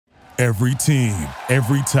Every team,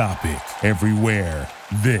 every topic, everywhere.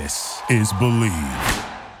 This is Belisle.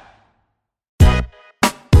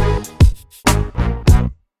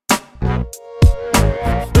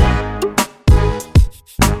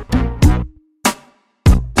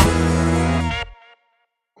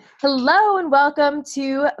 Hello and welcome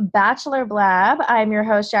to Bachelor Blab. I'm your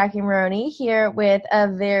host, Jackie Maroney, here with a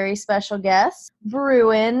very special guest,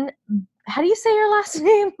 Bruin. How do you say your last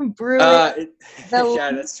name? Bruin.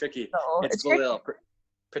 Yeah, that's tricky. It's Belisle.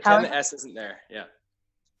 Pretend the S isn't there. Yeah.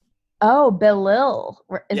 Oh, Belisle.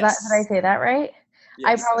 Did I say that right?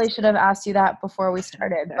 Yes, I probably should have asked you that before we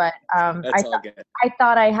started, but good. I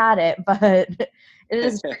thought I had it, but it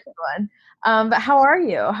is a tricky one. But how are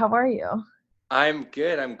you? I'm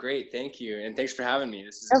good. I'm great. Thank you. And thanks for having me.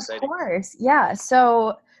 This is exciting. Of course. Yeah.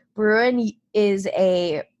 So Bruin is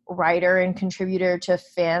a writer and contributor to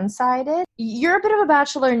Fansided. You're a bit of a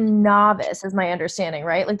Bachelor novice, is my understanding,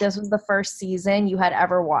 right? Like this was the first season you had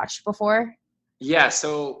ever watched before? Yeah.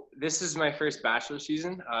 So this is my first Bachelor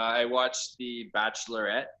season. I watched the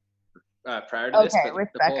Bachelorette prior to this. But with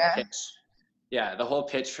the Becca. The whole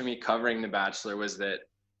pitch for me covering the Bachelor was that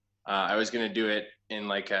I was going to do it in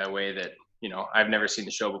like a way that, I've never seen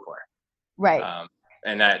the show before. Right.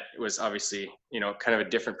 And that was obviously, kind of a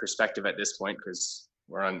different perspective at this point because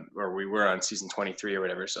we were on season 23 or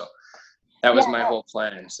whatever. So that was my whole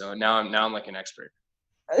plan. So now I'm like an expert.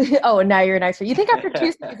 Oh, now you're an expert. You think after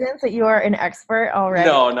 2 seasons that you are an expert already?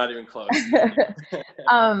 No, not even close.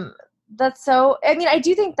 That's so, I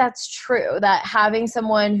do think that's true, that having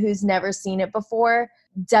someone who's never seen it before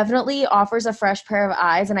definitely offers a fresh pair of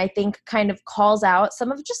eyes, and I think kind of calls out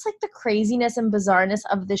some of just like the craziness and bizarreness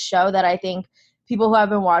of the show that I think people who have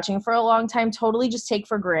been watching for a long time totally just take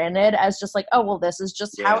for granted as just like, oh, well, this is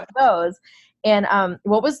just how it goes. And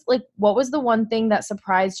what was the one thing that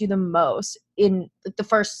surprised you the most in the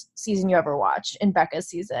first season you ever watched, in Becca's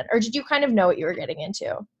season? Or did you kind of know what you were getting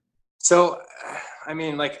into? So, I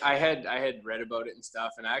had read about it and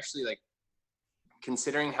stuff, and I actually,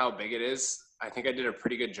 considering how big it is, I think I did a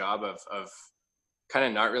pretty good job of kind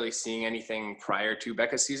of not really seeing anything prior to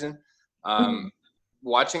Becca's season.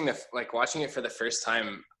 Watching it for the first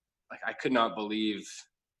time, I could not believe,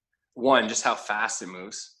 one, just how fast it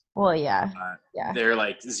moves. Well, yeah. They're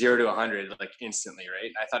like 0 to 100 instantly,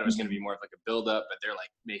 right? I thought it was going to be more of like a build up, but they're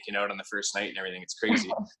making out on the first night and everything. It's crazy.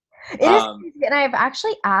 It is crazy. And I've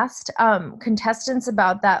actually asked contestants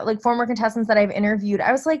about that, like former contestants that I've interviewed.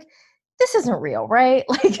 I was like, this isn't real, right?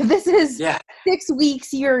 Like this is 6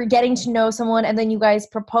 weeks you're getting to know someone and then you guys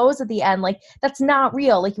propose at the end. Like that's not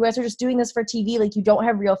real. Like you guys are just doing this for TV. Like you don't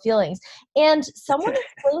have real feelings. And someone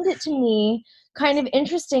explained it to me kind of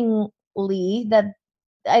interestingly, that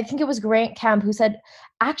I think it was Grant Kemp who said,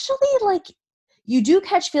 actually, you do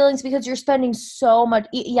catch feelings because you're spending so much.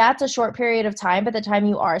 Yeah, it's a short period of time, but the time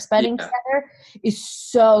you are spending together is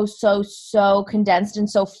so, so, so condensed and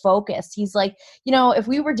so focused. He's like, if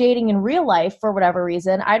we were dating in real life for whatever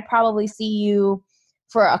reason, I'd probably see you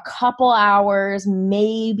for a couple hours,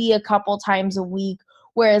 maybe a couple times a week.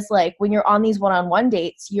 Whereas when you're on these one-on-one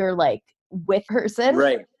dates, you're with person.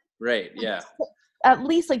 Right. Yeah. At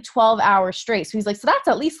least 12 hours straight. So he's like, so that's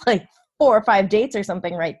at least 4 or 5 dates or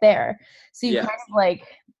something right there. So you kind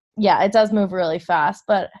of it does move really fast,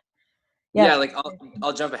 but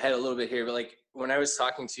I'll jump ahead a little bit here, but when I was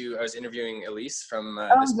interviewing Elise from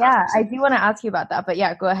I do want to ask you about that, but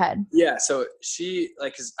go ahead. Yeah, so she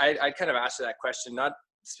cause I kind of asked her that question, not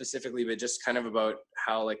specifically, but just kind of about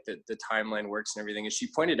how the timeline works and everything, and she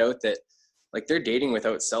pointed out that they're dating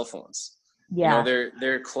without cell phones. Yeah,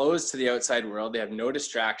 they're closed to the outside world. They have no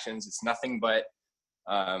distractions. It's nothing but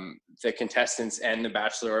the contestants and the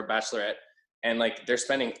Bachelor or Bachelorette, and they're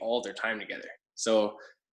spending all their time together. So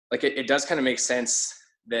it does kind of make sense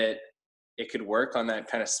that it could work on that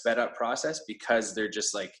kind of sped up process because they're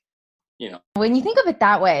just when you think of it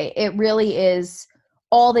that way, it really is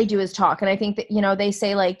all they do is talk. And I think that, they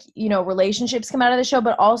say relationships come out of the show,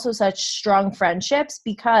 but also such strong friendships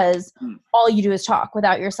because all you do is talk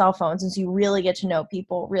without your cell phones. And so you really get to know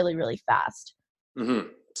people really, really fast. Mm-hmm.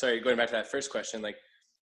 Sorry, going back to that first question,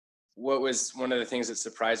 what was one of the things that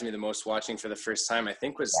surprised me the most watching for the first time, I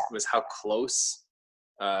think was how close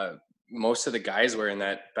most of the guys were in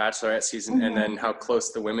that Bachelorette season, and then how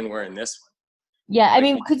close the women were in this one. Yeah,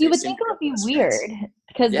 because you would think it would be weird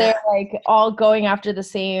because they're all going after the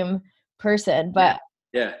same person, but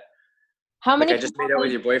how many? I just made out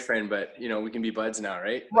with your boyfriend, but we can be buds now,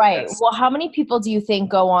 right? Right. Well, how many people do you think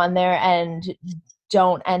go on there and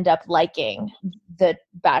don't end up liking the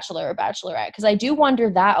Bachelor or Bachelorette? Because I do wonder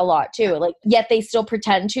that a lot too. Yet they still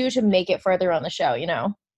pretend to make it further on the show,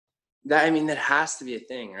 that has to be a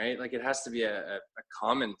thing, right? Like it has to be a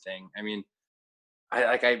common thing. I mean,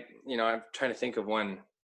 I'm trying to think of one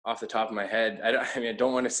off the top of my head. I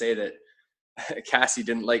don't want to say that Cassie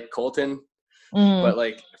didn't like Colton, but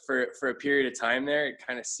like for a period of time there, it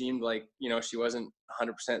kind of seemed like, she wasn't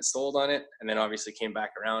 100% sold on it, and then obviously came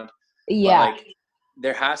back around. Yeah. But like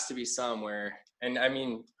there has to be somewhere, and I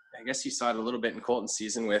mean, I guess you saw it a little bit in Colton's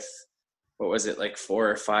season with, what was it, like 4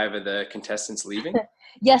 or 5 of the contestants leaving?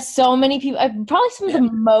 Yes, so many people. Probably some of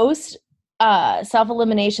the most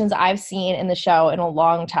self-eliminations I've seen in the show in a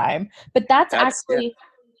long time. But that's actually,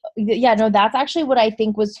 that's actually what I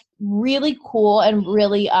think was really cool and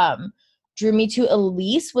really drew me to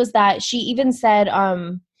Elise, was that she even said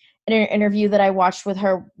in an interview that I watched with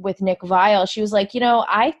her with Nick Viall, she was like,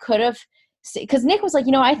 I could have, because Nick was like,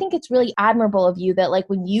 I think it's really admirable of you that like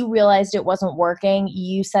when you realized it wasn't working,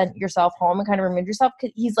 you sent yourself home and kind of removed yourself.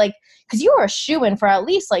 He's like, because you were a shoo-in for at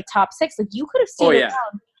least like top 6. Like you could have stayed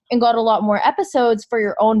around and got a lot more episodes for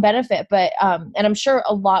your own benefit. But and I'm sure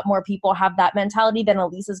a lot more people have that mentality than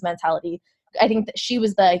Elise's mentality. I think that she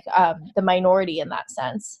was the minority in that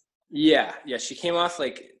sense. Yeah. She came off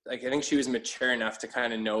like I think she was mature enough to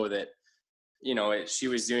kind of know that, she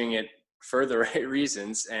was doing it for the right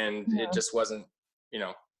reasons, and it just wasn't,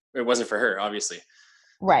 it wasn't for her, obviously.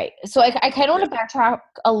 Right. So I kind of want to backtrack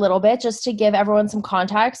a little bit just to give everyone some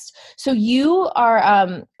context. So you are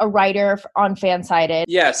a writer on Fansided.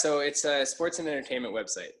 Yeah. So it's a sports and entertainment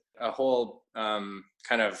website, a whole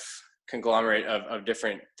kind of conglomerate of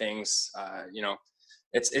different things.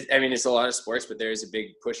 It's a lot of sports, but there is a big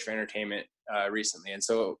push for entertainment recently. And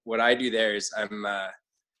so what I do there is I'm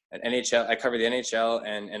an NHL. I cover the NHL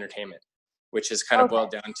and entertainment, which is kind of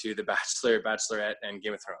boiled down to The Bachelor, Bachelorette, and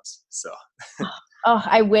Game of Thrones. So. Oh,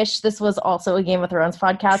 I wish this was also a Game of Thrones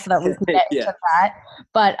podcast so that we could get into that.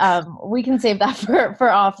 But we can save that for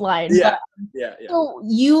offline. Yeah. So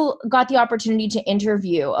you got the opportunity to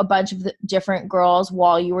interview a bunch of the different girls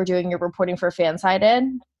while you were doing your reporting for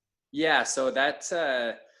Fansided? Yeah, so that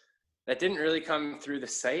didn't really come through the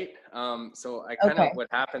site. So I kind of, what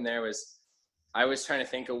happened there was I was trying to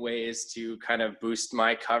think of ways to kind of boost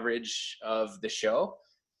my coverage of the show.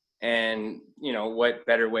 And, what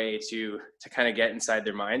better way to kind of get inside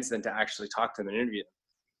their minds than to actually talk to them and interview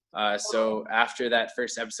them. So after that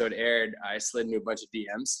first episode aired, I slid into a bunch of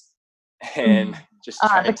DMs and just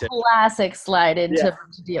tried to. Classic slide into a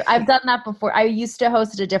bunch of DMs. I've done that before. I used to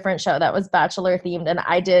host a different show that was Bachelor themed, and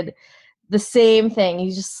I did the same thing.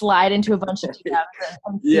 You just slide into a bunch of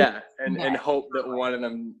DMs. And hope that one of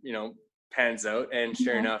them, pans out. And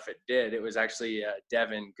sure enough, it did. It was actually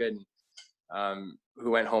Devin Gooden, who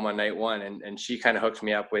went home on night 1, and she kind of hooked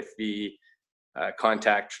me up with the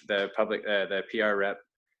contact, the PR rep.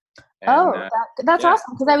 And, that's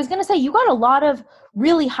awesome, because I was going to say you got a lot of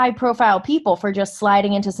really high profile people for just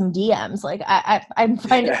sliding into some DMs. Like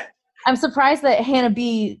I'm surprised that Hannah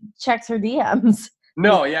B checks her DMs.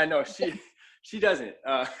 No, she doesn't.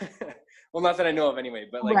 Well, not that I know of anyway,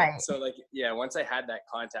 but once I had that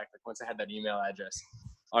contact, like once I had that email address,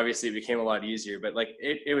 obviously it became a lot easier. But like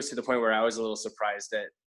it was to the point where I was a little surprised that,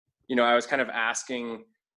 I was kind of asking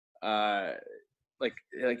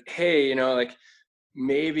hey,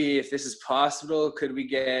 maybe if this is possible, could we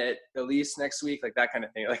get Elise next week? Like that kind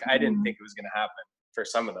of thing. Like I didn't think it was going to happen for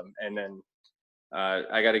some of them. And then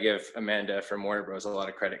I got to give Amanda from Warner Bros. A lot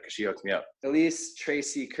of credit because she hooked me up. Elise,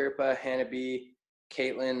 Tracy, Kirpa, Hannah B,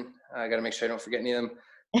 Caitlin. I got to make sure I don't forget any of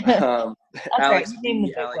them. Alex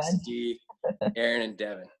B, Alex D, Aaron, and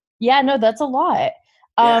Devin. Yeah, no, that's a lot.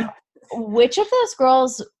 Which of those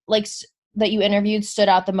girls that you interviewed stood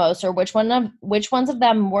out the most, or which ones of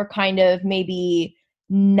them were kind of maybe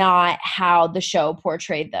not how the show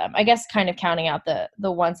portrayed them? I guess kind of counting out the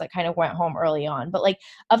ones that kind of went home early on, but like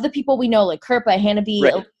of the people we know, like Kirpa, Hannah B,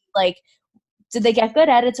 like did they get good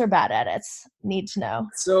edits or bad edits? Need to know.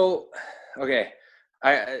 So, okay.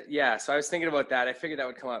 So I was thinking about that. I figured that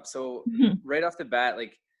would come up. So right off the bat,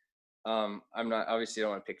 like, I'm not, obviously I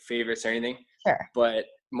don't want to pick favorites or anything, but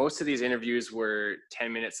most of these interviews were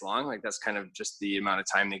 10 minutes long. Like that's kind of just the amount of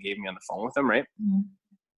time they gave me on the phone with them. Right.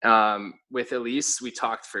 With Elise, we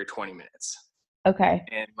talked for 20 minutes. Okay.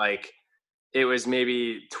 And like, it was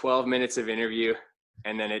maybe 12 minutes of interview.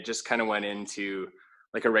 And then it just kind of went into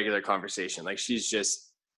like a regular conversation. Like she's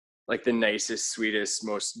just like the nicest, sweetest,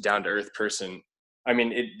 most down to earth person. I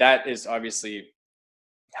mean, that is obviously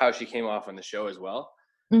how she came off on the show as well.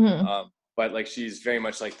 But like, she's very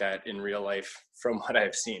much like that in real life from what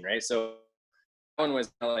I've seen. Right. So that one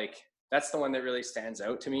was like, that's the one that really stands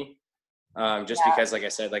out to me. Because like I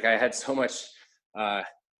said, like I had so much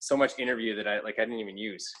interview that I didn't even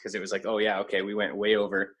use because it was like, oh yeah, okay, we went way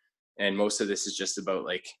over. And most of this is just about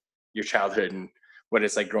like your childhood and what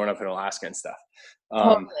it's like growing up in Alaska and stuff.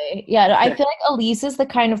 Totally. Yeah. I feel like Elise is the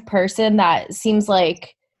kind of person that seems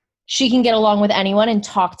like she can get along with anyone and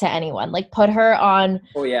talk to anyone. Like put her on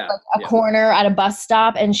like a corner at a bus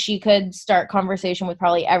stop and she could start conversation with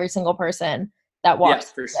probably every single person that walks.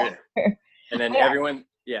 Yeah, for sure. And then everyone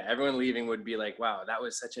leaving would be like, wow, that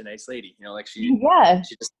was such a nice lady. You know, like she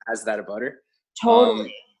just has that about her.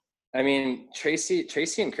 Totally. I mean, Tracy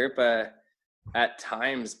and Kirpa at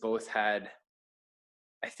times both had,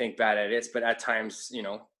 I think, bad edits, but at times, you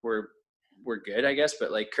know, we're good, I guess.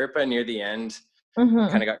 But like Kirpa near the end kind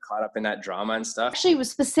of got caught up in that drama and stuff. Actually,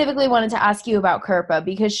 specifically wanted to ask you about Kirpa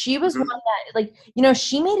because she was one that, like, you know,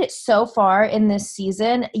 she made it so far in this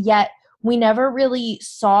season, yet we never really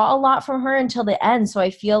saw a lot from her until the end. So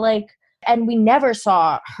I feel like, and we never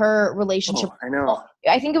saw her relationship. I know.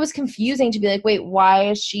 I think it was confusing to be like, wait, why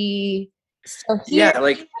is she still here? Yeah,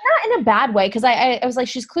 like not in a bad way, because I was like,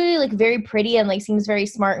 she's clearly like very pretty and like seems very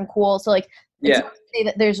smart and cool. So like, it's not to say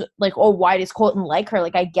that there's like, oh, why does Colton like her?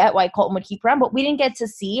 Like, I get why Colton would keep her around, but we didn't get to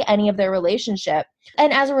see any of their relationship,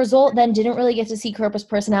 and as a result, then didn't really get to see Kirpa's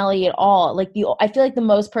personality at all. Like I feel like the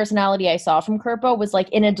most personality I saw from Kirpa was like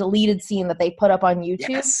in a deleted scene that they put up on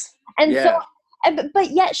YouTube,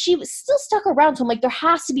 but yet she was still stuck around. So I'm like, there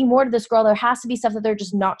has to be more to this girl. There has to be stuff that they're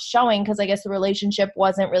just not showing because I guess the relationship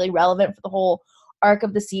wasn't really relevant for the whole arc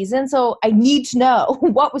of the season. So I need to know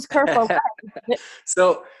what was Kirpa like.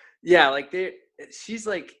 So yeah, like she's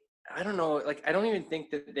like, I don't know, like I don't even think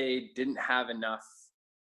that they didn't have enough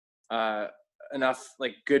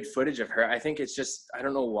like good footage of her. I think it's just, I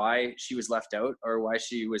don't know why she was left out or why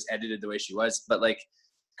she was edited the way she was, but like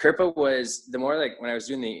Kirpa was, the more like when I was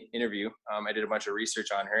doing the interview, I did a bunch of research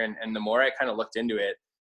on her, and the more I kind of looked into it,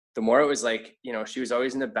 the more it was like, you know, she was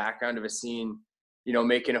always in the background of a scene, you know,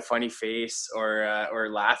 making a funny face or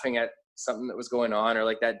laughing at something that was going on, or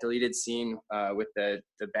like that deleted scene with the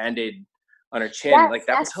Band-Aid on her chin. Like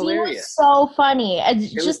that was hilarious. Was so funny.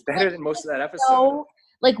 It was better than most of that episode. So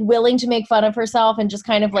like willing to make fun of herself and just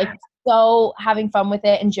kind of like so having fun with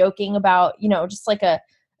it and joking about, you know, just like a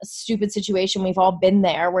stupid situation. We've all been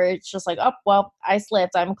there where it's just like, oh, well, I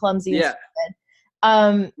slipped. I'm clumsy.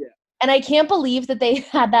 And I can't believe that they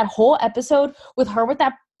had that whole episode with her with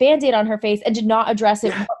that Band-Aid on her face and did not address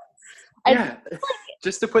it.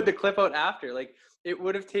 Just to put the clip out after, like it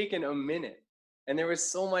would have taken a minute. And there was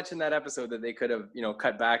so much in that episode that they could have, you know,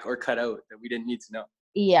 cut back or cut out that we didn't need to know.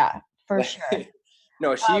 Yeah, for sure.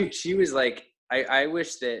 No, she was like, I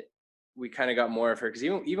wish that we kind of got more of her, because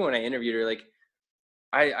even when I interviewed her, like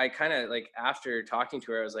I kind of like after talking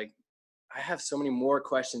to her, I was like, I have so many more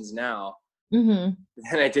questions now than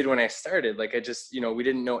I did when I started. Like I just, you know, we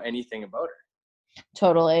didn't know anything about her.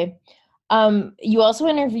 Totally. You also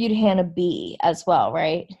interviewed Hannah B as well,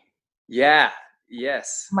 right? Yeah.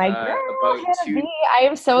 Yes. My girl, Hannah B. I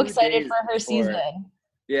am so excited for her season.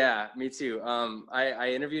 Yeah, me too. I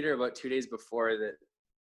interviewed her about 2 days before the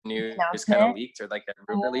news kind of leaked, or like that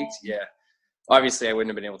rumor leaked. Yeah. Obviously I wouldn't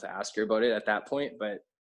have been able to ask her about it at that point, but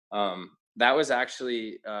that was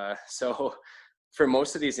actually so for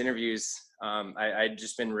most of these interviews, I'd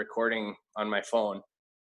just been recording on my phone,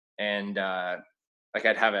 and like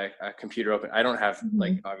I'd have a computer open. I don't have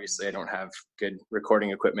like, obviously I don't have good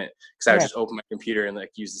recording equipment, because I would just open my computer and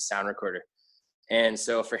like use the sound recorder. And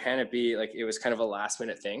so for Hannah B, like it was kind of a last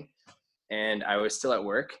minute thing, and I was still at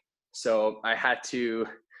work, so I had to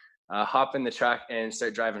hop in the truck and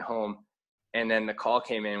start driving home. And then the call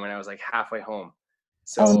came in when I was like halfway home.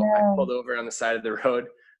 So I pulled over on the side of the road,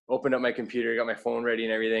 opened up my computer, got my phone ready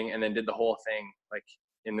and everything, and then did the whole thing like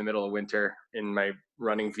in the middle of winter in my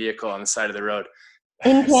running vehicle on the side of the road.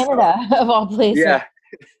 In Canada, of all places. Yeah.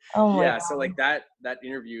 Oh my God. So like that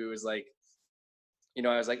interview was like, you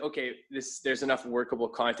know, I was like, okay, there's enough workable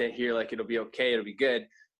content here. Like it'll be okay. It'll be good.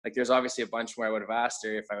 Like there's obviously a bunch more I would have asked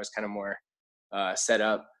her if I was kind of more set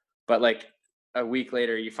up. But like a week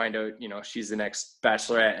later, you find out, you know, she's the next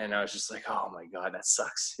Bachelorette. And I was just like, oh my God, that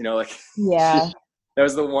sucks. You know, like, that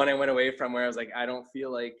was the one I went away from where I was like, I don't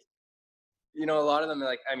feel like, you know, a lot of them are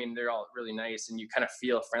like, I mean, they're all really nice and you kind of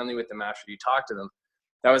feel friendly with them after you talk to them.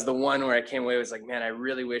 That was the one where I came away, was like, man, I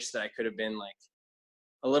really wish that I could have been like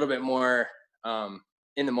a little bit more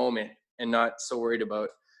in the moment and not so worried about,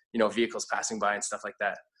 you know, vehicles passing by and stuff like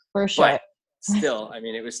that. For sure. But still, I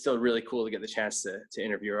mean, it was still really cool to get the chance to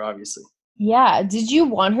interview her, obviously. Yeah. Did you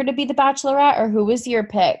want her to be the Bachelorette, or who was your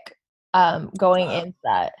pick going into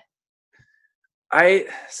that? I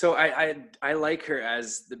like her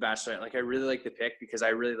as the Bachelorette. Like I really like the pick because I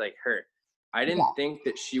really like her. I didn't think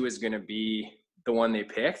that she was going to be the one they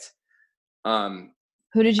picked.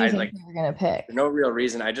 Who did you think you were going to pick? For no real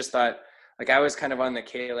reason. I just thought, like, I was kind of on the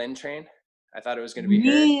Kaylin train. I thought it was going to be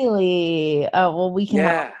her. Really? Oh, well, we can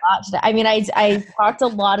have a lot today. I mean, I talked a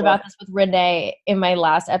lot about this with Renee in my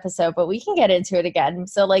last episode, but we can get into it again.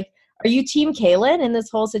 So, like, are you team Kaylin in this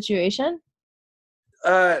whole situation?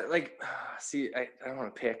 See, I don't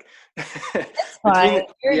want to pick. It's fine.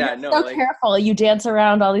 You're so careful. You dance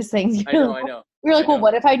around all these things. I know. You're like, well,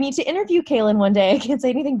 what if I need to interview Kaylin one day? I can't say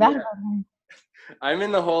anything bad about her. I'm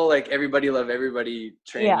in the whole, like, everybody love everybody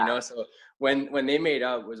train, you know? So when they made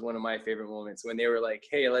up was one of my favorite moments, when they were like,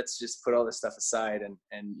 hey, let's just put all this stuff aside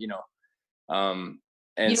and you know,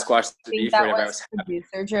 and squash the beef or whatever. I was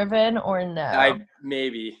producer driven or no?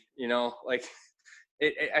 Maybe, you know, like,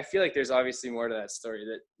 I feel like there's obviously more to that story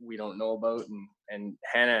that we don't know about. And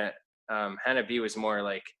Hannah B was more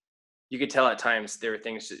like, you could tell at times there were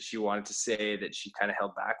things that she wanted to say that she kind of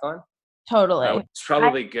held back on. Totally. It's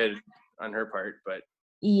probably good on her part, but.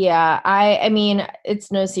 Yeah, I mean,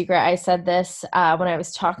 it's no secret. I said this when I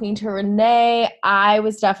was talking to Renee. I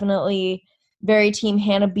was definitely very team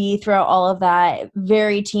Hannah B throughout all of that.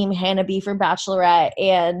 Very team Hannah B for Bachelorette.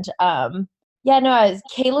 And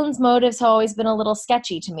Kaylin's motives have always been a little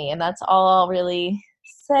sketchy to me, and that's all I'll really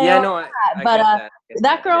say. Yeah, no,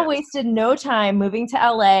 that girl wasted no time moving to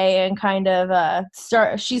LA and kind of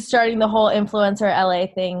she's starting the whole influencer LA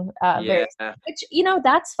thing. Which, you know,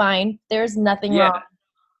 that's fine. There's nothing wrong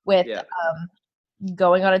with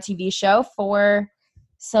going on a TV show for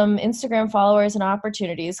some Instagram followers and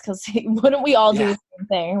opportunities, because wouldn't we all do the same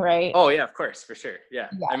thing, right? Oh yeah, of course, for sure. Yeah.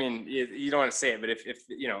 I mean, you don't want to say it, but if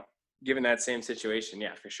you know, given that same situation,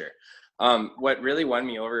 yeah, for sure. What really won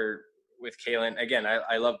me over with Kaylin, again,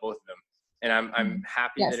 I love both of them, and I'm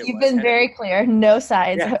happy that you've been very clear, no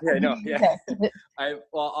sides.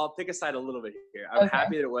 I'll pick a side a little bit here. I'm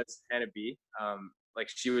happy that it was Hannah B. Like,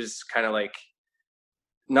 she was kind of like,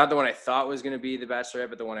 not the one I thought was going to be the Bachelorette,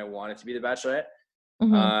 but the one I wanted to be the Bachelorette.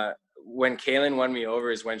 Mm-hmm. When Kaylin won me over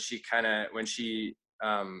is when she kind of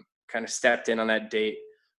stepped in on that date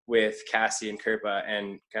with Cassie and Kirpa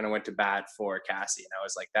and kind of went to bat for Cassie. And I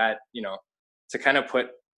was like, that, you know, to kind of put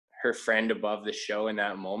her friend above the show in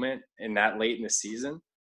that moment and that late in the season,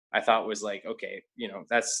 I thought was like, okay, you know,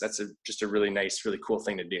 that's just a really nice, really cool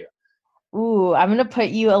thing to do. Ooh, I'm going to put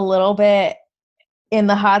you a little bit in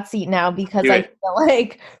the hot seat now, because I feel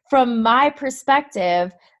like, from my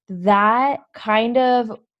perspective, that kind of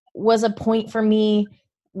was a point for me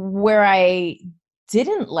where I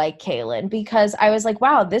didn't like Kaylin, because I was like,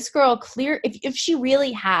 wow, this girl if she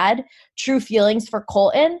really had true feelings for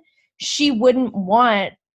Colton, she wouldn't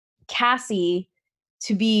want Cassie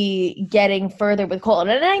to be getting further with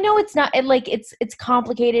Colton. And I know it's not, it's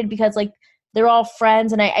complicated, because like, they're all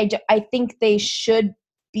friends, and I think they should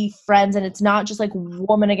be friends, and it's not just like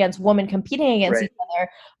woman against woman competing against each other.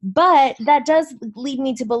 But that does lead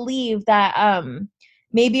me to believe that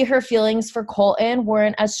maybe her feelings for Colton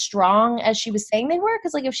weren't as strong as she was saying they were.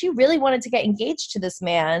 Because like, if she really wanted to get engaged to this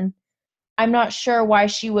man, I'm not sure why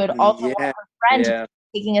she would also want her friend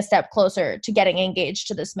taking a step closer to getting engaged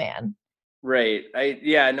to this man. Right.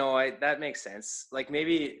 That makes sense. Like,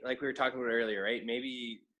 maybe, like we were talking about earlier, right?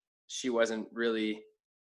 Maybe she wasn't really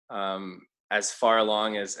as far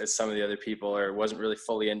along as some of the other people, or wasn't really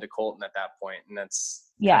fully into Colton at that point. And that's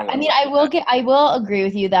I mean, I will agree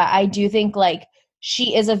with you that I do think like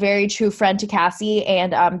she is a very true friend to Cassie,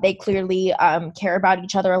 and they clearly care about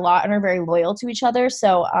each other a lot and are very loyal to each other.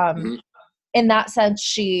 So in that sense,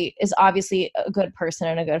 she is obviously a good person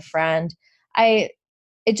and a good friend.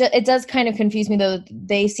 It does kind of confuse me though.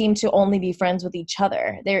 They seem to only be friends with each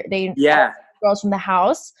other. Girls from the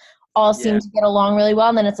house all seem to get along really well,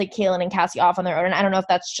 and then it's like Kaylin and Cassie off on their own. And I don't know if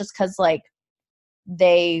that's just because like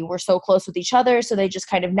they were so close with each other, so they just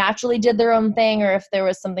kind of naturally did their own thing, or if there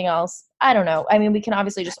was something else. I don't know. I mean, we can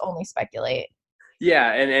obviously just only speculate.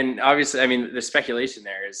 Yeah, and obviously, I mean, the speculation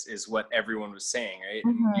there is what everyone was saying, right?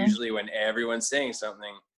 Mm-hmm. And usually, when everyone's saying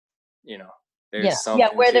something, you know, there's something.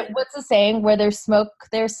 Yeah, what's the saying? Where there's smoke,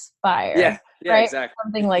 there's fire. Yeah, right? Exactly.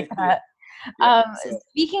 Something like that.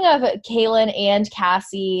 Speaking of Kaylin and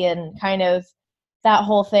Cassie and kind of that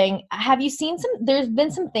whole thing, have you seen there's been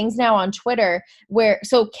some things now on Twitter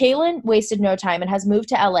so Kaylin wasted no time and has moved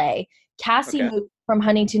to LA. Cassie moved from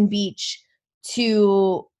Huntington Beach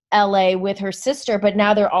to LA with her sister, but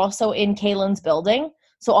now they're also in Kaylin's building.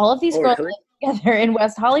 So all of these girls live together in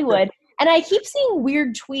West Hollywood. And I keep seeing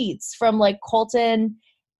weird tweets from like Colton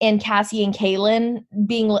and Cassie and Kaylin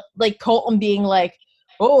being like, Colton being like,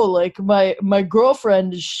 oh, like my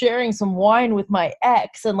girlfriend is sharing some wine with my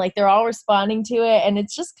ex, and like they're all responding to it, and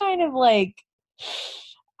it's just kind of like,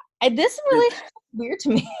 this relationship weird to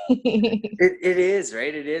me. It is,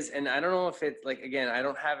 right? It is. And I don't know if it's like, again, I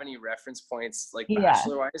don't have any reference points like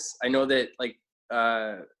Bachelor wise. I know that like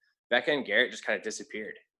Becca and Garrett just kind of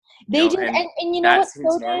disappeared. They did, and you know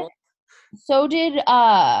what? So did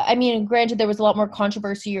I mean, granted, there was a lot more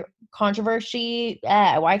controversy.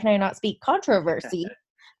 Why can I not speak? Controversy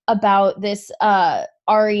about this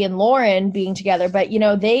Ari and Lauren being together, but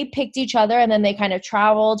they picked each other, and then they kind of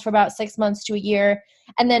traveled for about 6 months to a year,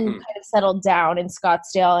 and then kind of settled down in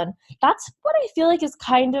Scottsdale. And that's what I feel like is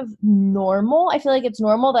kind of normal. I feel like it's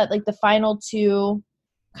normal that like the final two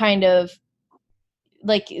kind of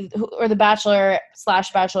like, or the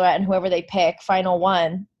Bachelor/Bachelorette and whoever they pick, final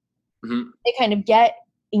one, they kind of get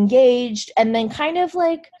engaged and then kind of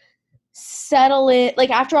like settle in. Like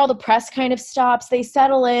after all the press kind of stops, they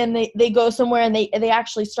settle in, they go somewhere, and they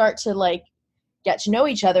actually start to like get to know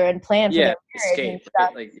each other and plan for their marriage and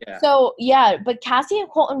stuff. So but Cassie and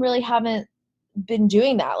Colton really haven't been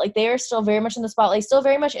doing that. Like they are still very much in the spotlight, still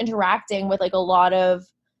very much interacting with like a lot of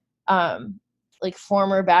like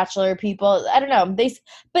former Bachelor people. I don't know.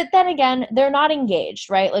 But then again, they're not engaged,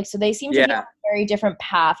 right? Like, so they seem to be on a very different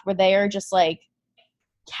path where they are just like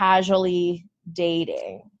casually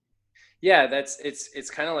dating. Yeah, it's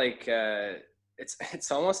kind of like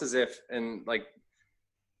it's almost as if, and like,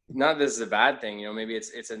 not this is a bad thing, maybe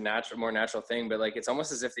it's a more natural thing, but like it's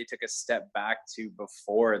almost as if they took a step back to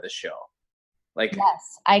before the show. Like,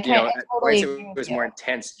 yes, I totally agree. It was more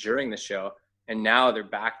intense during the show. And now they're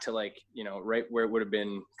back to like, right where it would have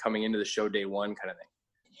been coming into the show day one kind of thing.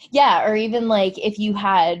 Yeah. Or even like if you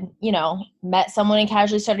had, met someone and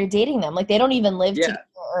casually started dating them, like they don't even live together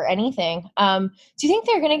or anything. Do you think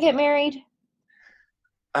they're going to get married?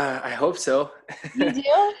 I hope so. You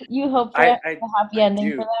do? You hope for a happy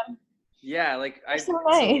ending for them? Yeah. Like I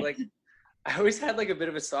always had like a bit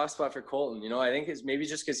of a soft spot for Colton, I think it's maybe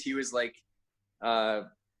just because he was like,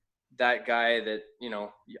 that guy that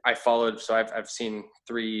I followed, so I've seen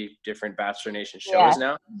 3 different Bachelor Nation shows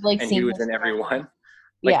now, like, and he was in every one.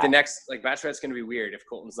 Like the next, like Bachelorette's gonna be weird if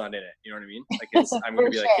Colton's not in it. You know what I mean? Like I'm gonna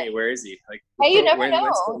be like, hey, where is he? Like, hey, you never know.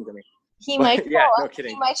 He might no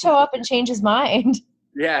kidding. He might show up and change his mind.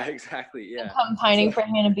 Yeah, exactly. Yeah, and come pining for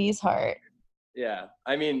Hannah B's heart. Yeah,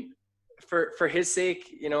 I mean, for his sake,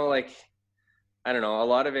 like I don't know, a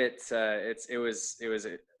lot of it. It was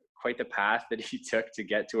quite the path that he took to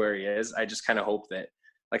get to where he is. I just kind of hope that,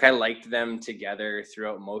 like, I liked them together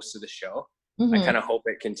throughout most of the show. I kind of hope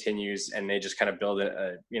it continues and they just kind of build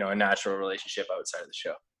a natural relationship outside of the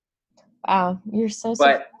show. Wow, you're so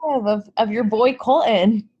supportive of your boy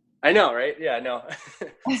Colton. I know, right? Yeah, I know.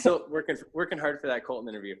 Still working hard for that Colton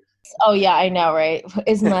interview. Oh yeah, I know, right?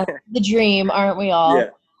 Isn't that the dream? Aren't we all? Yeah.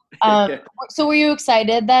 So were you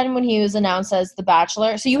excited then when he was announced as the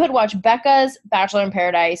Bachelor? So you had watched Becca's Bachelor in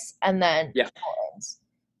Paradise and then Colton's.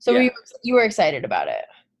 So you were excited about it?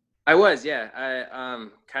 I was, yeah. I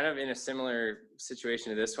kind of in a similar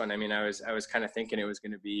situation to this one. I mean, I was kind of thinking it was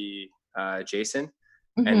going to be Jason,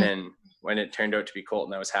 and then when it turned out to be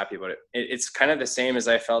Colton, I was happy about it. It's kind of the same as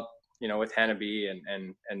I felt, with Hannah B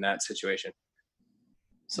and that situation.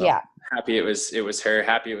 So happy it was her.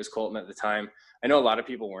 Happy it was Colton at the time. I know a lot of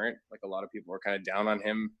people weren't. Like a lot of people were kind of down on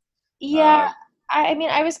him. Yeah, I mean,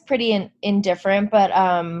 I was pretty indifferent, but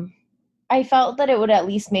I felt that it would at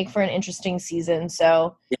least make for an interesting season.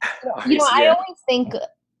 So, I always think,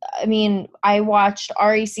 I mean, I watched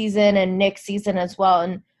Ari's season and Nick's season as well,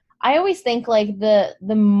 and I always think like the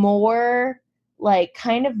more like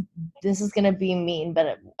kind of, this is gonna be mean,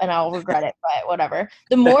 and I'll regret it, but whatever.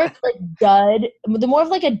 The more the more of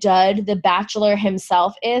like a dud the Bachelor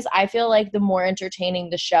himself is, I feel like the more entertaining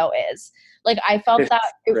the show is. Like I felt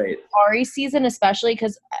that right. Ari's season, especially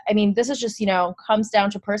because I mean, this is just comes down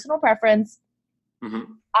to personal preference.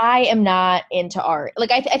 I am not into Ari. Like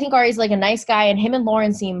I think Ari's like a nice guy, and him and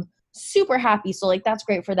Lauren seem super happy. So like that's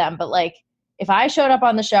great for them. But like if I showed up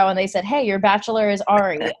on the show and they said, "Hey, your Bachelor is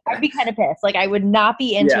Ari," I'd be kind of pissed. Like I would not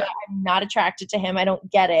be into it. I'm not attracted to him. I don't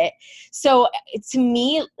get it. So to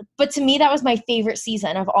me, that was my favorite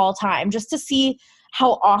season of all time. Just to see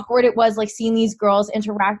how awkward it was, like seeing these girls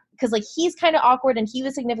interact, because like he's kind of awkward and he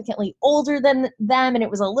was significantly older than them, and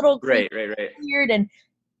it was a little weird.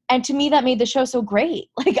 And to me, that made the show so great.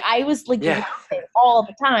 Like I was like laughing all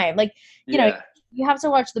the time. Like you have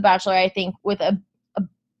to watch The Bachelor, I think, with a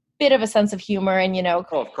bit of a sense of humor and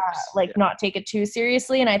not take it too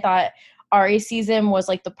seriously. And I thought Ari's season was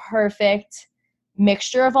like the perfect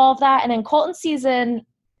mixture of all of that. And then Colton's season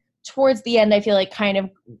towards the end, I feel like kind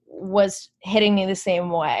of was hitting me the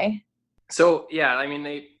same way. So yeah, I mean,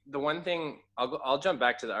 the one thing I'll jump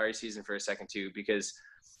back to the Ari season for a second too, because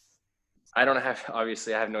I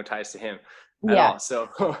have no ties to him, at Yeah. all. So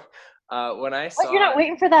when I saw, you're not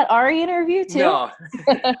waiting for that Ari interview too? No.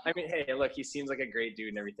 I mean, hey, look, he seems like a great dude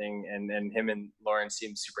and everything, and him and Lauren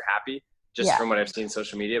seem super happy just from what I've seen on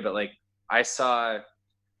social media. But like I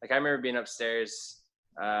remember being upstairs.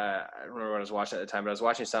 I don't remember what I was watching at the time, but I was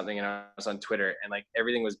watching something and I was on Twitter and like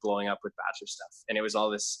everything was blowing up with Bachelor stuff. And it was all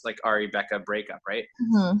this like Ari Becca breakup, right?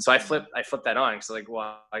 Mm-hmm. So I flipped that on because like,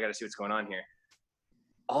 well, I got to see what's going on here.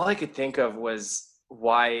 All I could think of was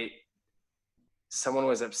why someone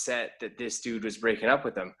was upset that this dude was breaking up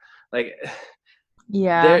with them. Like,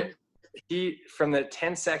 from the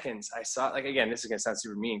 10 seconds I saw, like, again, this is going to sound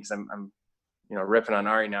super mean because I'm, ripping on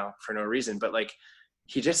Ari now for no reason, but like,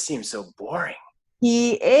 he just seems so boring.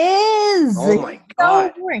 He is. Oh my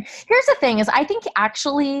God. So boring. Here's the thing is I think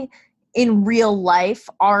actually in real life,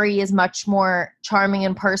 Ari is much more charming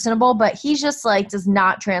and personable, but he just like does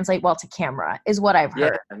not translate well to camera is what I've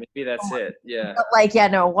heard. Yeah, maybe that's it. Yeah. But like,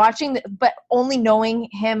 watching, but only knowing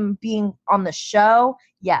him being on the show.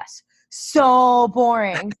 Yes. So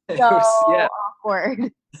boring. So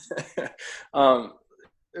awkward. And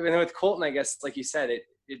with Colton, I guess, like you said, it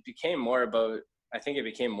became more about, I think it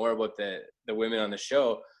became more about the women on the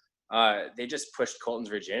show. They just pushed Colton's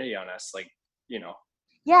virginity on us. Like,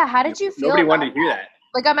 Yeah. How did you feel? Nobody wanted to hear that.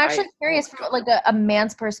 Like, I'm actually curious from like a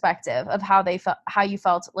man's perspective of how they felt, how you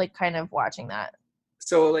felt like kind of watching that.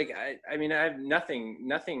 So like, I mean, I have nothing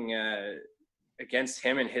against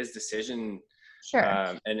him and his decision. Sure.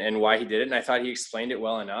 And why he did it. And I thought he explained it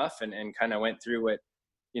well enough and kind of went through what,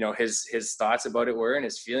 his thoughts about it were and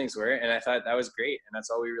his feelings were. And I thought that was great. And that's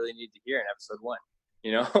all we really need to hear in episode 1,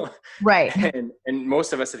 Right. And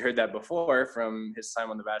most of us had heard that before from his time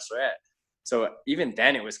on The Bachelorette. So even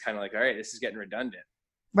then it was kind of like, all right, this is getting redundant.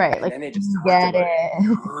 Right. And like, then they just talked about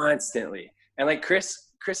it constantly. And like Chris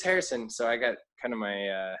Harrison. So I got kind of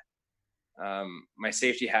my, my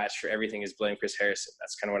safety hatch for everything is blame Chris Harrison.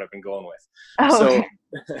 That's kind of what I've been going with. So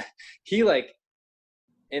he like,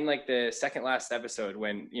 in like the second last episode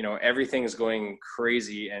when, everything's going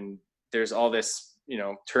crazy and there's all this,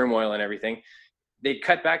 turmoil and everything, they'd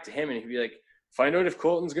cut back to him and he'd be like, find out if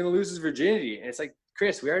Colton's going to lose his virginity. And it's like,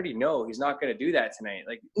 Chris, we already know he's not going to do that tonight.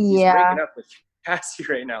 Like he's breaking up with Cassie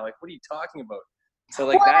right now. Like, what are you talking about? So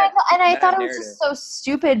like I thought it was just so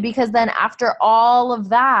stupid because then after all of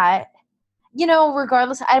that,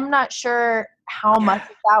 regardless, I'm not sure how much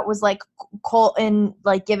of that was like Colton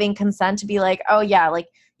like giving consent to be like, oh yeah, like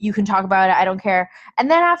you can talk about it, I don't care. And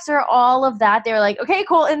then after all of that, they were like, okay,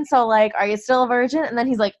 Colton, so like, are you still a virgin? And then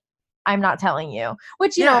he's like, I'm not telling you.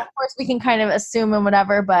 Which, of course we can kind of assume and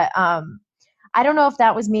whatever, but I don't know if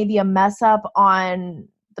that was maybe a mess up on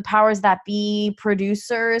the powers that be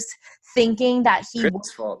producers thinking that he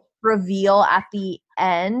would reveal at the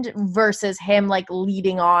end versus him like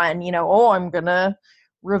leading on, I'm gonna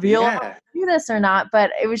reveal if I do this or not.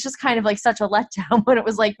 But it was just kind of like such a letdown when it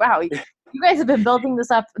was like, wow, you guys have been building this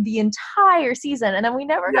up the entire season and then we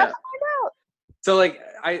never got to find out. So like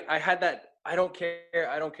I had that I don't care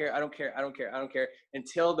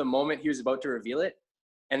until the moment he was about to reveal it,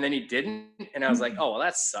 and then he didn't, and I was like, oh well,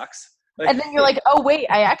 that sucks. Like, and then you're like, oh wait,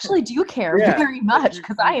 I actually do care very much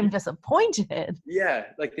because I am disappointed. Yeah,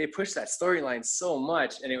 like they pushed that storyline so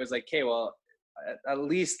much, and it was like, okay, well, at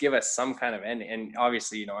least give us some kind of ending. And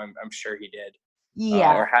obviously, I'm sure he did,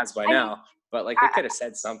 or has by now. But like they could have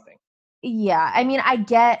said something. Yeah, I mean, I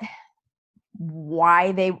get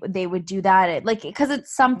why they would do that, because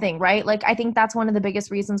it's something, right? Like I think that's one of the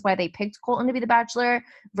biggest reasons why they picked Colton to be the Bachelor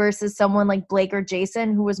versus someone like Blake or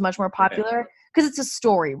Jason who was much more popular, because it's a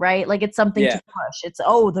story, right? Like it's something to push. It's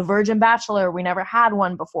the Virgin Bachelor, we never had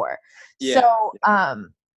one before. So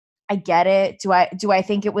I get it. Do I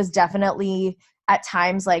think it was definitely at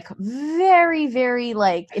times like very, very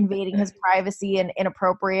like invading his privacy and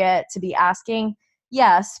inappropriate to be asking?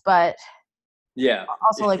 Yes, but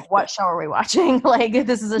also like what show are we watching? Like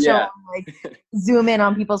this is a show where, like zoom in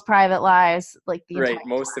on people's private lives, like the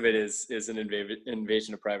most of it is an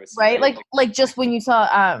invasion of privacy, right? Like just when you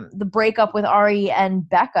saw the breakup with Ari and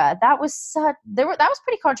Becca, that was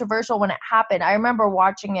pretty controversial when it happened. I remember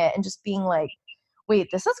watching it and just being like, wait,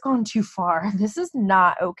 this has gone too far. This is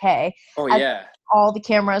not okay. All the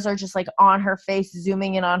cameras are just like on her face,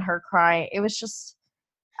 zooming in on her crying. It was just,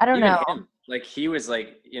 I don't know. Him. Like he was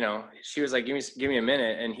like, she was like, give me a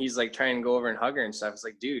minute. And he's like trying to go over and hug her and stuff. It's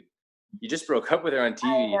like, dude, you just broke up with her on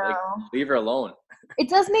TV. Like leave her alone. It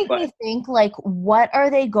does make me think like, what are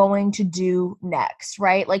they going to do next?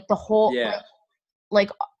 Right. Like the whole, like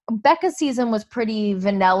Becca's season was pretty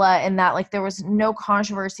vanilla in that like there was no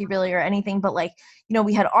controversy really or anything, but like,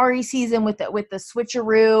 we had Ari's season with the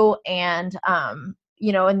switcheroo and,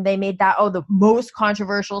 and they made that, the most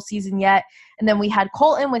controversial season yet. And then we had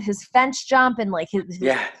Colton with his fence jump and like his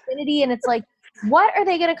infinity. And it's like, what are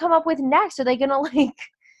they going to come up with next? Are they going to like,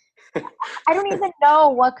 I don't even know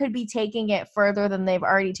what could be taking it further than they've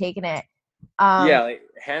already taken it. Like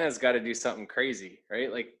Hannah's got to do something crazy,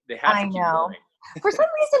 right? Like they have to keep going. For some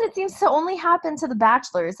reason, it seems to only happen to the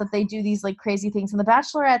Bachelors that they do these like crazy things, and the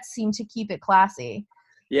Bachelorettes seem to keep it classy.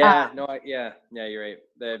 Yeah, you're right.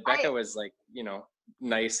 Becca was like,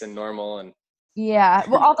 nice and normal, and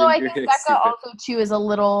well, although I think Becca also too is a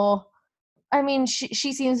little. I mean,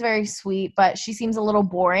 she seems very sweet, but she seems a little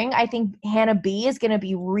boring. I think Hannah B is going to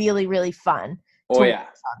be really, really fun to watch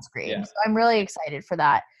on screen. Yeah. So I'm really excited for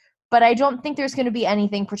that. But I don't think there's going to be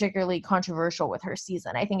anything particularly controversial with her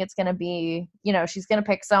season. I think it's going to be, she's going to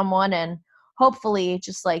pick someone and hopefully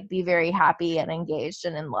just like be very happy and engaged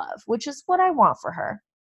and in love, which is what I want for her.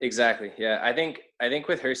 Exactly. Yeah. I think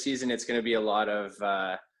with her season, it's going to be a lot of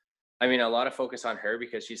focus on her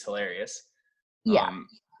because she's hilarious. Yeah.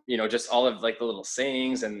 Just all of like the little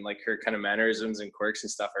sayings and like her kind of mannerisms and quirks and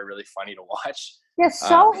stuff are really funny to watch. Yeah.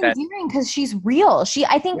 So endearing because she's real.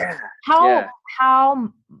 I think how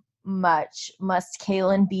much must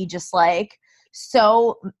Kaylin be just like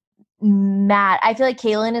so mad? I feel like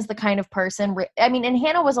Kaylin is the kind of person, and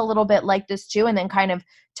Hannah was a little bit like this too, and then kind of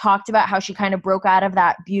talked about how she kind of broke out of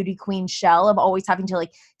that beauty queen shell of always having to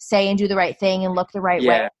like say and do the right thing and look the right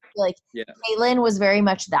way. Kaylin was very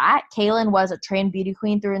much that. Kaylin was a trained beauty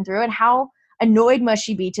queen through and through, and how annoyed must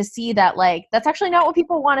she be to see that like that's actually not what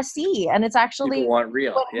people want to see, and it's actually people want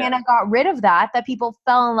real. Hannah got rid of that people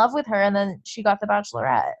fell in love with her, and then she got the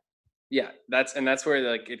Bachelorette. Yeah, that's where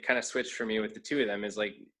like it kind of switched for me with the two of them is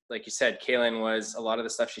like you said, Kaylin was a lot of the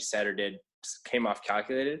stuff she said or did came off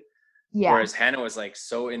calculated. Yeah. Whereas Hannah was like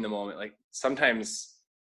so in the moment. Like sometimes,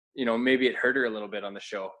 maybe it hurt her a little bit on the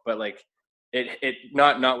show, but like it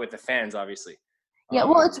not with the fans, obviously. Yeah,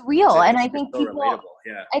 well, it's real, and I think so relatable.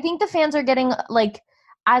 Yeah. I think the fans are getting like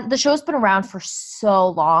the show's been around for so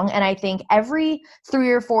long, and I think every 3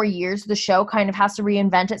 or 4 years the show kind of has to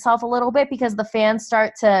reinvent itself a little bit because the fans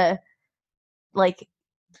start to like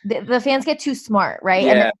the fans get too smart,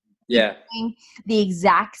 right? Yeah. And doing the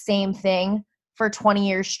exact same thing for 20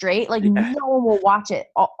 years straight. Like no one will watch it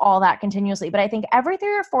all that continuously. But I think every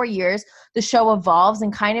 3 or 4 years the show evolves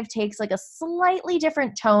and kind of takes like a slightly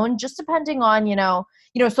different tone, just depending on,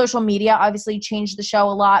 social media obviously changed the show a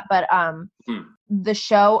lot, but the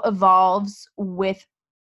show evolves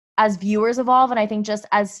as viewers evolve. And I think just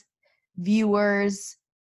as viewers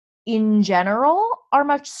in general are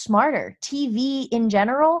much smarter. TV in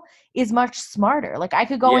general is much smarter. Like I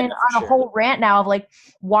could go in on a whole rant now of like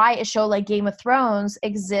why a show like Game of Thrones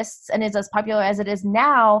exists and is as popular as it is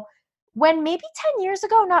now when maybe 10 years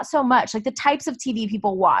ago, not so much. Like the types of TV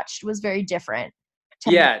people watched was very different.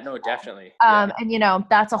 No, definitely. And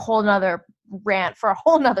that's a whole nother rant for a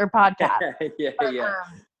whole nother podcast. I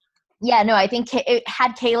think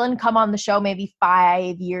had Kaylin come on the show maybe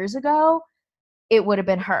 5 years ago, it would have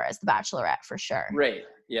been her as the Bachelorette for sure. Right.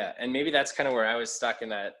 Yeah. And maybe that's kind of where I was stuck in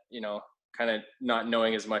that, kind of not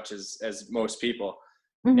knowing as much as most people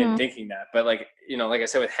and thinking that. But like, like I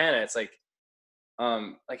said with Hannah, it's like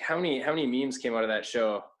how many memes came out of that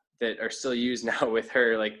show that are still used now with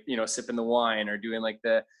her, like, sipping the wine or doing like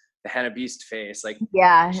the Hannah Beast face. Like,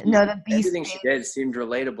 the Beast everything face. She did seemed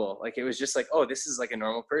relatable. Like, it was just like, oh, this is like a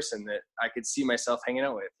normal person that I could see myself hanging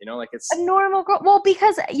out with, like it's a normal girl. Well,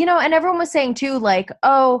 because, and everyone was saying too, like,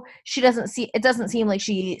 oh, it doesn't seem like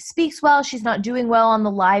she speaks well. She's not doing well on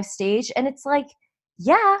the live stage. And it's like,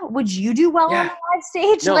 would you do well on the live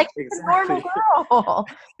stage? No, like, exactly. A normal girl.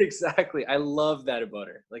 Exactly. I love that about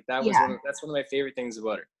her. Like that's one of my favorite things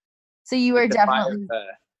about her. So you are definitely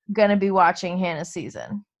going to be watching Hannah's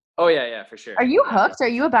season. Oh yeah, for sure. Are you hooked? Are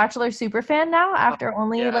you a Bachelor super fan now after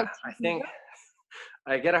only I think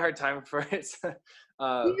I get a hard time for it.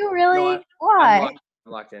 Do you really? No, Why?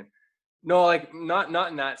 I'm locked in. No, like not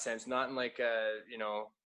in that sense. Not in like Do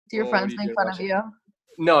your friends make fun of you?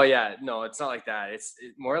 No, it's not like that. It's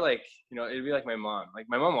more like, it'd be like my mom. Like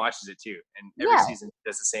my mom watches it too, and every season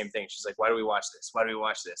does the same thing. She's like, "Why do we watch this? Why do we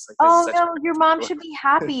watch this?" Like, your mom should be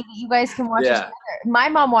happy that you guys can watch it together. My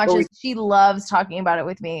mom watches. She loves talking about it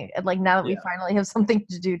with me. And like now that we finally have something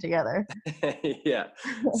to do together. Yeah.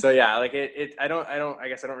 So like I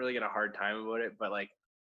guess I don't really get a hard time about it, but like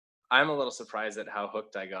I'm a little surprised at how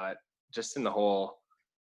hooked I got just in the whole.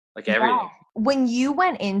 Like everything. Yeah. When you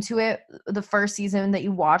went into it, the first season that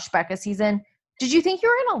you watched, Becca's season, did you think you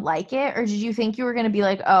were going to like it? Or did you think you were going to be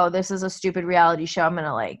like, oh, this is a stupid reality show. I'm going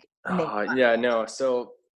to like make fun of it? No.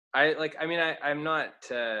 So I'm not,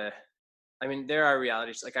 I mean, there are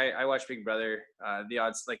realities. Like I watch Big Brother, the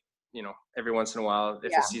odds, like, you know, every once in a while,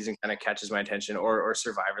 if a season kind of catches my attention, or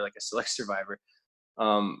Survivor, like a select Survivor.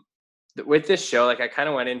 With this show, like I kind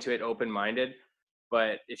of went into it open-minded,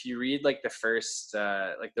 but if you read like the first,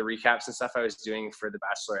 like the recaps and stuff I was doing for The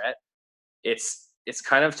Bachelorette, it's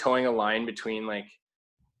kind of towing a line between like,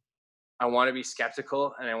 I want to be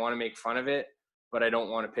skeptical and I want to make fun of it, but I don't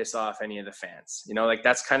want to piss off any of the fans. You know, like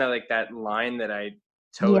that's kind of like that line that I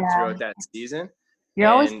towed throughout that season. You're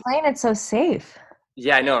always playing it so safe.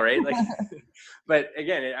 Yeah, I know, right? Like, but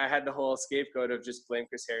again, I had the whole scapegoat of just blame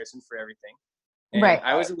Chris Harrison for everything. And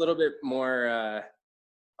I was a little bit more,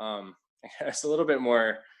 I was a little bit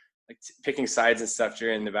more like picking sides and stuff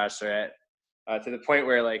during The Bachelorette, to the point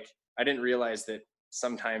where like I didn't realize that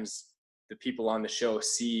sometimes the people on the show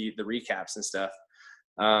see the recaps and stuff.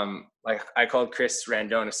 Like I called Chris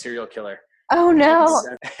Randone a serial killer. Oh no!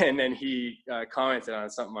 And then he commented on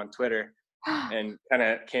something on Twitter and kind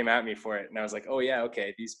of came at me for it. And I was like, oh yeah,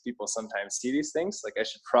 okay, these people sometimes see these things. Like I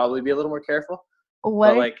should probably be a little more careful.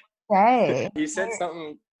 What did he say? He said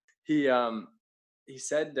something. He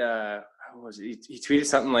said, what was it? He tweeted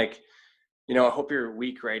something like, you know, I hope your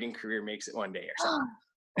weak writing career makes it one day or something.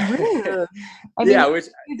 Rude. I mean, which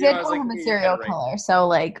you did call him a serial killer, so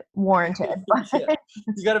like warranted.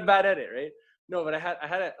 You got a bad edit, right? No, but I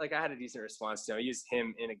had a decent response to him. I used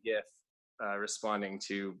him in a GIF, responding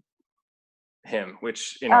to him,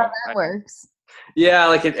 which, you know, that works. Yeah,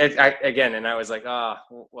 like again, and I was like,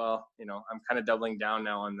 well, you know, I'm kind of doubling down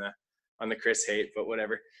now on the Chris hate, but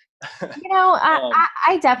whatever. You know,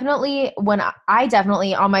 I definitely,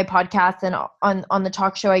 on my podcast and on the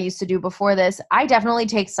talk show I used to do before this, I definitely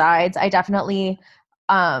take sides. I definitely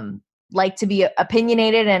like to be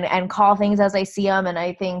opinionated and call things as I see them, and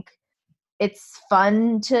I think it's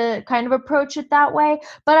fun to kind of approach it that way.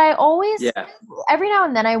 But I always, every now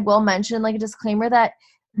and then, I will mention like a disclaimer that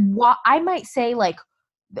what I might say like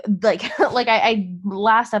I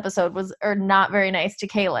last episode was not very nice to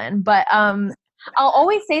Kaylin, but I'll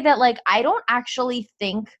always say that like I don't actually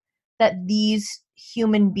think that these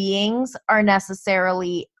human beings are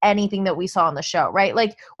necessarily anything that we saw on the show, right?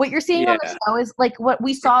 Like what you're seeing on the show is like what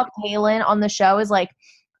we saw of Kaylin on the show is like,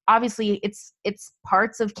 obviously it's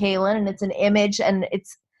parts of Kaylin and it's an image and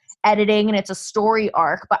it's editing and it's a story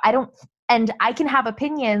arc, but I can have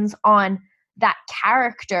opinions on that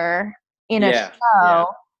character in a show.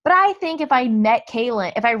 But I think if I met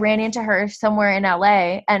Kaylin, if I ran into her somewhere in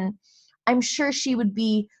LA, and I'm sure she would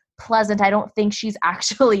be pleasant. I don't think she's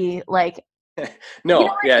actually like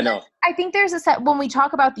no. I think there's a set when we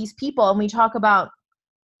talk about these people and we talk about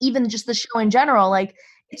even just the show in general, like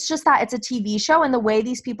it's just that it's a TV show and the way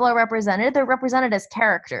these people are represented, they're represented as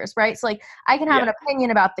characters, right? So like I can have an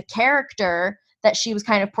opinion about the character that she was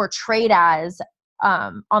kind of portrayed as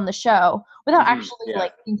on the show without actually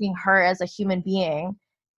like thinking her as a human being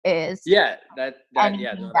is that makes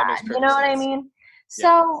perfect you know what sense. I mean?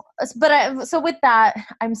 So, so with that,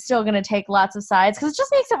 I'm still gonna take lots of sides because it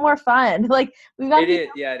just makes it more fun. Like we've got it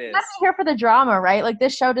is. Here for the drama, right? Like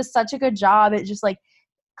this show does such a good job. It just like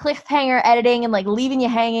cliffhanger editing and like leaving you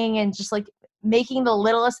hanging and just like making the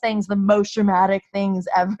littlest things the most dramatic things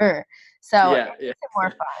ever. So it makes it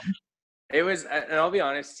more fun. It was, and I'll be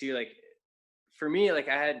honest too. Like for me, like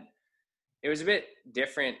it was a bit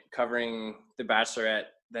different covering The Bachelorette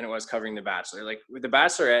than it was covering The Bachelor. Like with The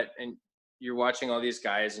Bachelorette, and you're watching all these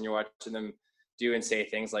guys and you're watching them do and say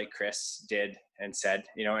things like Chris did and said,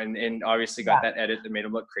 you know, and obviously got that edit that made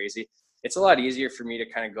him look crazy. It's a lot easier for me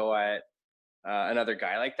to kind of go at another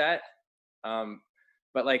guy like that.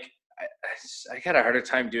 But like, I had a harder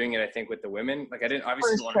time doing it, I think, with the women. Like I didn't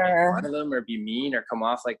obviously want to make fun of them or be mean or come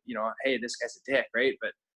off like, you know, hey, this guy's a dick, right?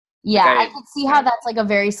 But I could see how that's like a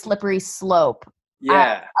very slippery slope.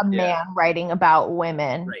 A man writing about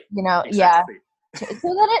women, right. You know, exactly. So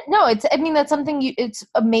that that's something it's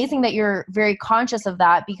amazing that you're very conscious of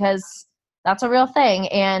that because that's a real thing.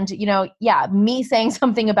 And, you know, me saying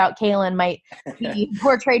something about Kaylin might be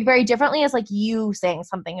portrayed very differently as like you saying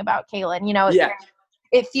something about Kaylin, you know,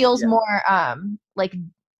 it feels more like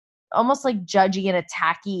almost like judgy and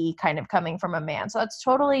attacky kind of coming from a man. So that's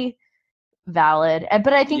totally valid.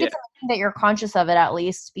 But I think it's something that you're conscious of it at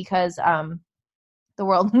least because the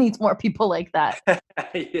world needs more people like that.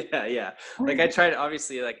 Like I tried,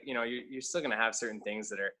 obviously, like, you know, you're still going to have certain things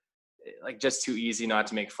that are like just too easy not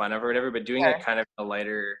to make fun of or whatever, but doing it kind of in a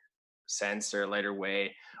lighter sense or a lighter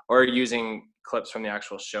way, or using clips from the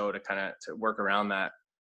actual show to kind of to work around that.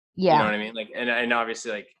 You know what I mean? Like, and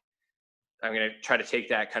obviously like, I'm going to try to take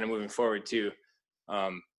that kind of moving forward too.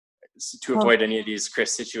 to avoid any of these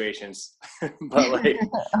Chris situations. But like,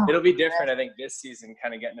 it'll be different, I think, this season,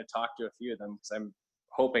 kind of getting to talk to a few of them, because I'm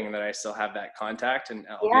hoping that I still have that contact and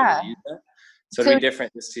I'll be able to use that. So it'll be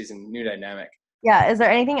different this season, new dynamic. Yeah. Is there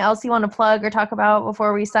anything else you want to plug or talk about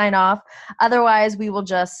before we sign off? Otherwise, we will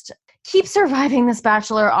just keep surviving this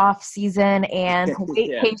Bachelor off season and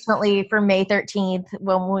wait patiently for May 13th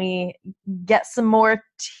when we get some more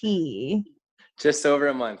tea. Just over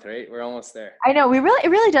a month, right? We're almost there. I know. It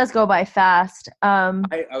really does go by fast. I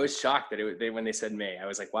was shocked that when they said May, I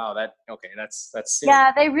was like, wow, that's soon.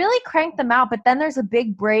 Yeah, they really cranked them out, but then there's a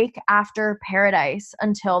big break after Paradise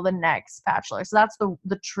until the next Bachelor. So that's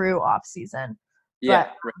the true off season. Yeah,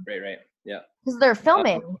 right. Yeah. Because they're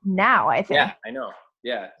filming now, I think. Yeah, I know.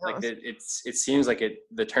 Yeah, like it seems like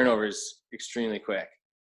the turnover is extremely quick.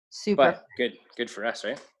 Super. But good for us,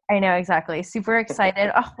 right? I know, exactly. Super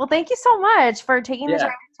excited. Oh, well, thank you so much for taking the time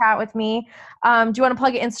to chat with me. Do you want to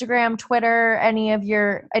plug Instagram, Twitter, any of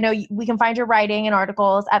your – I know we can find your writing and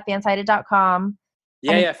articles at fansided.com.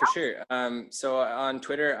 Yeah, for sure. So on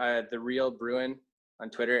Twitter, The Real Bruin on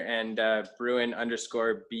Twitter, and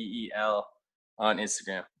Bruin_BEL on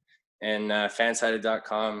Instagram. And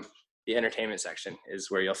fansided.com, the entertainment section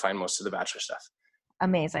is where you'll find most of the Bachelor stuff.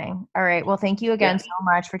 Amazing. All right. Well, thank you again so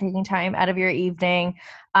much for taking time out of your evening.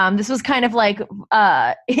 This was kind of like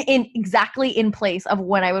exactly in place of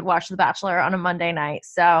when I would watch The Bachelor on a Monday night.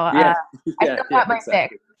 So I still got my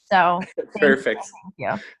fix. So perfect.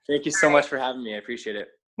 Thank you so much for having me. I appreciate it.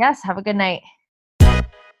 Yes. Have a good night.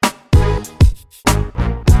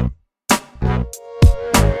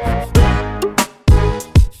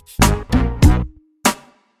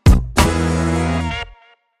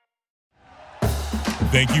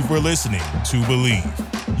 Thank you for listening to Believe.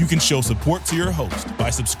 You can show support to your host by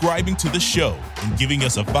subscribing to the show and giving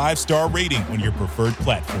us a 5-star rating on your preferred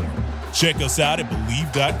platform. Check us out at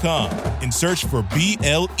Believe.com and search for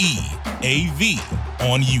BLEAV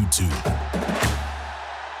on YouTube.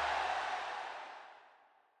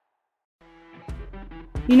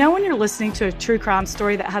 You know when you're listening to a true crime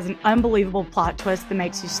story that has an unbelievable plot twist that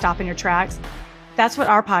makes you stop in your tracks? That's what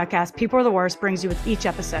our podcast, People Are the Worst, brings you with each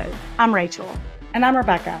episode. I'm Rachel. And I'm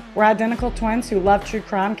Rebecca. We're identical twins who love true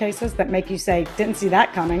crime cases that make you say, didn't see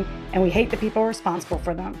that coming, and we hate the people responsible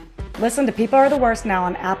for them. Listen to People Are the Worst now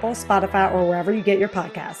on Apple, Spotify, or wherever you get your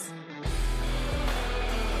podcasts.